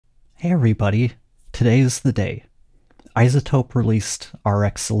Hey everybody, today's the day. Izotope released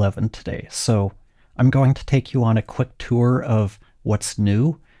RX11 today, so I'm going to take you on a quick tour of what's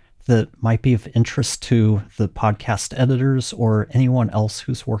new that might be of interest to the podcast editors or anyone else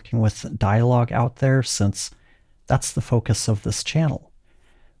who's working with dialogue out there, since that's the focus of this channel.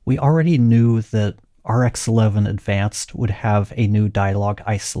 We already knew that RX11 Advanced would have a new dialogue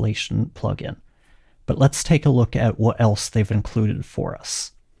isolation plugin, but let's take a look at what else they've included for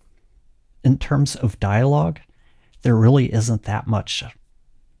us. In terms of dialogue, there really isn't that much.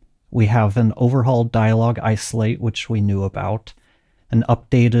 We have an overhauled Dialog Isolate, which we knew about, an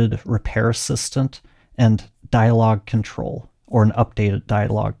updated repair assistant, and dialogue control, or an updated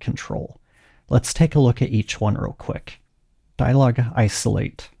dialogue control. Let's take a look at each one real quick. Dialog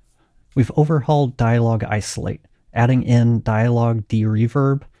Isolate. We've overhauled Dialog Isolate, adding in dialogue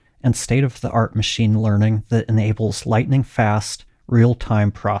de-reverb and state-of-the-art machine learning that enables lightning-fast,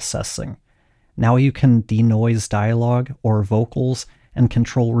 real-time processing. Now you can denoise dialogue or vocals and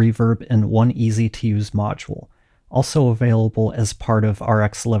control reverb in one easy-to-use module, also available as part of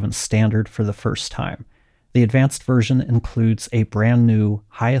RX11 Standard for the first time. The advanced version includes a brand new,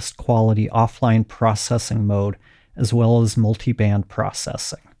 highest quality offline processing mode, as well as multi-band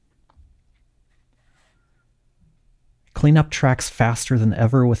processing. Clean up tracks faster than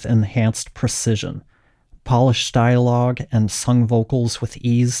ever with enhanced precision. Polish dialogue and sung vocals with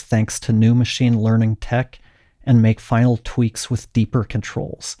ease thanks to new machine learning tech, and make final tweaks with deeper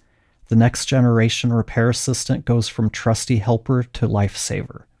controls. The next generation repair assistant goes from trusty helper to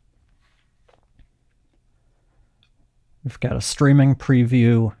lifesaver. We've got a streaming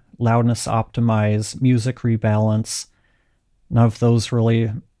preview, loudness optimize, music rebalance. None of those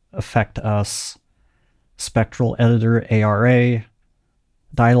really affect us. Spectral editor ARA,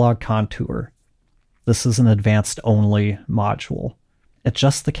 Dialog Contour. This is an advanced-only module.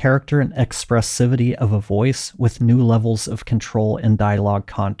 Adjust the character and expressivity of a voice with new levels of control in Dialog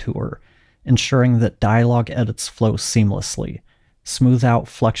Contour, ensuring that dialogue edits flow seamlessly. Smooth out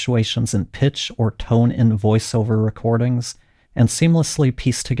fluctuations in pitch or tone in voiceover recordings, and seamlessly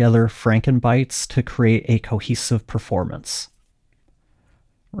piece together frankenbites to create a cohesive performance.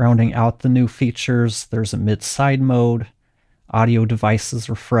 Rounding out the new features, there's a mid-side mode, audio devices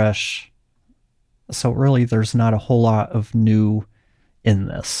refresh. So really, there's not a whole lot of new in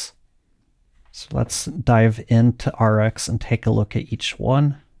this. So let's dive into RX and take a look at each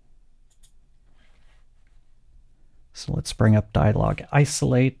one. So let's bring up Dialog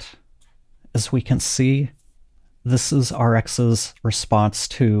Isolate. As we can see, this is RX's response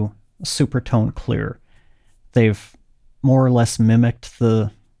to Supertone Clear. They've more or less mimicked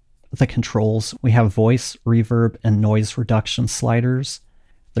the controls. We have voice, reverb, and noise reduction sliders.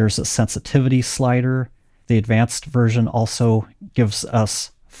 There's a sensitivity slider. The advanced version also gives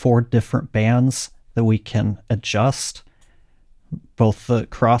us 4 different bands that we can adjust, both the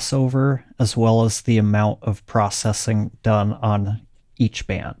crossover as well as the amount of processing done on each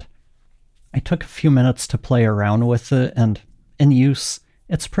band. I took a few minutes to play around with it, and in use,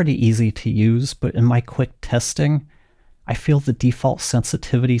 it's pretty easy to use, but in my quick testing, I feel the default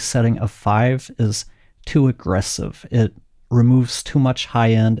sensitivity setting of 5 is too aggressive. It removes too much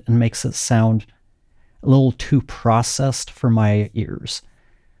high end and makes it sound a little too processed for my ears.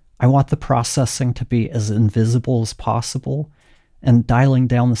 I want the processing to be as invisible as possible, and dialing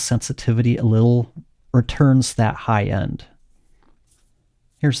down the sensitivity a little returns that high end.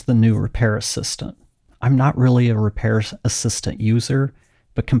 Here's the new repair assistant. I'm not really a repair assistant user,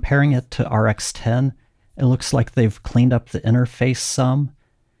 but comparing it to RX10, it looks like they've cleaned up the interface some.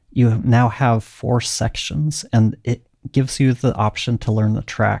 You now have 4 sections, and it gives you the option to learn the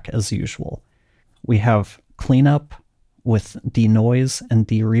track as usual. We have cleanup with denoise and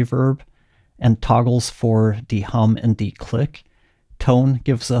de-reverb, and toggles for de-hum and de-click. Tone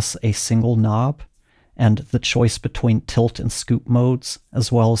gives us a single knob, and the choice between tilt and scoop modes,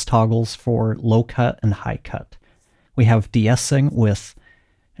 as well as toggles for low cut and high cut. We have de-essing with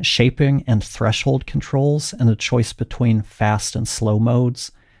shaping and threshold controls, and a choice between fast and slow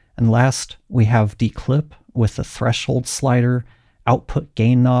modes. And last, we have declip with a threshold slider, output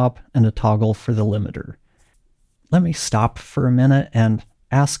gain knob, and a toggle for the limiter. Let me stop for a minute and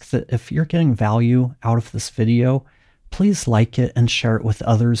ask that if you're getting value out of this video, please like it and share it with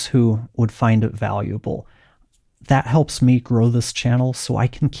others who would find it valuable. That helps me grow this channel so I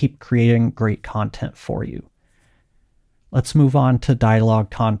can keep creating great content for you. Let's move on to Dialog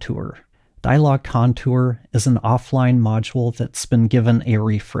Contour. Dialog Contour is an offline module that's been given a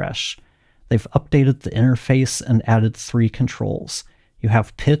refresh. They've updated the interface and added 3 controls. You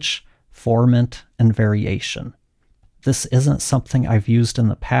have pitch, formant, and variation. This isn't something I've used in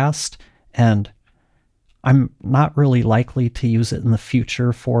the past, and I'm not really likely to use it in the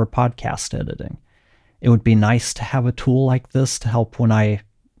future for podcast editing. It would be nice to have a tool like this to help when I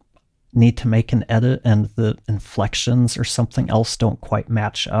need to make an edit and the inflections or something else don't quite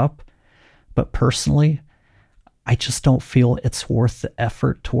match up. But personally, I just don't feel it's worth the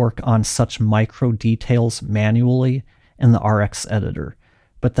effort to work on such micro details manually in the RX editor.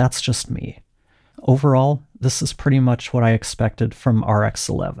 But that's just me. Overall, this is pretty much what I expected from RX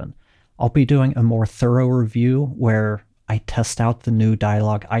 11. I'll be doing a more thorough review where I test out the new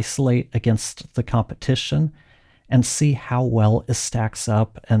Dialog Isolate against the competition and see how well it stacks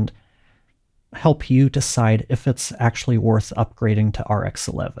up and help you decide if it's actually worth upgrading to RX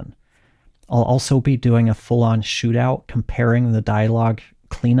 11. I'll also be doing a full-on shootout comparing the Dialog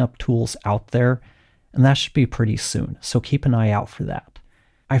cleanup tools out there, and that should be pretty soon, so keep an eye out for that.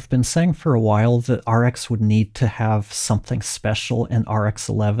 I've been saying for a while that RX would need to have something special in RX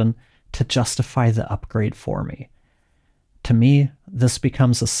 11 to justify the upgrade for me. To me, this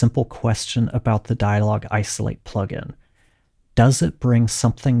becomes a simple question about the Dialog Isolate plugin. Does it bring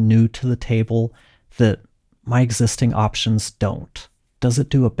something new to the table that my existing options don't? Does it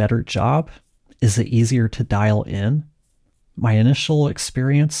do a better job? Is it easier to dial in? My initial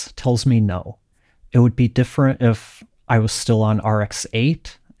experience tells me no. It would be different if I was still on RX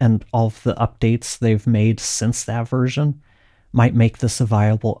 8 and all of the updates they've made since that version might make this a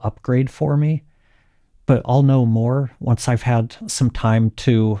viable upgrade for me. But I'll know more once I've had some time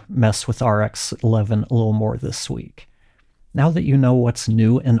to mess with RX 11 a little more this week. Now that you know what's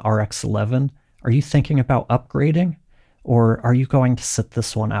new in RX 11, are you thinking about upgrading? Or are you going to sit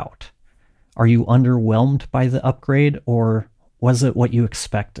this one out? Are you underwhelmed by the upgrade, or was it what you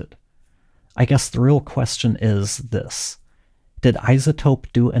expected? I guess the real question is this: did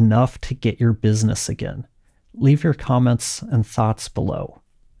Izotope do enough to get your business again? Leave your comments and thoughts below.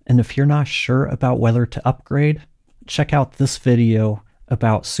 And if you're not sure about whether to upgrade, check out this video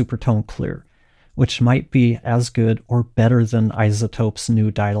about Supertone Clear, which might be as good or better than Izotope's new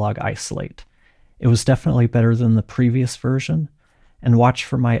Dialog Isolate. It was definitely better than the previous version, and watch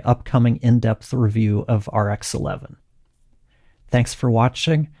for my upcoming in-depth review of RX 11. Thanks for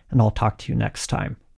watching, and I'll talk to you next time.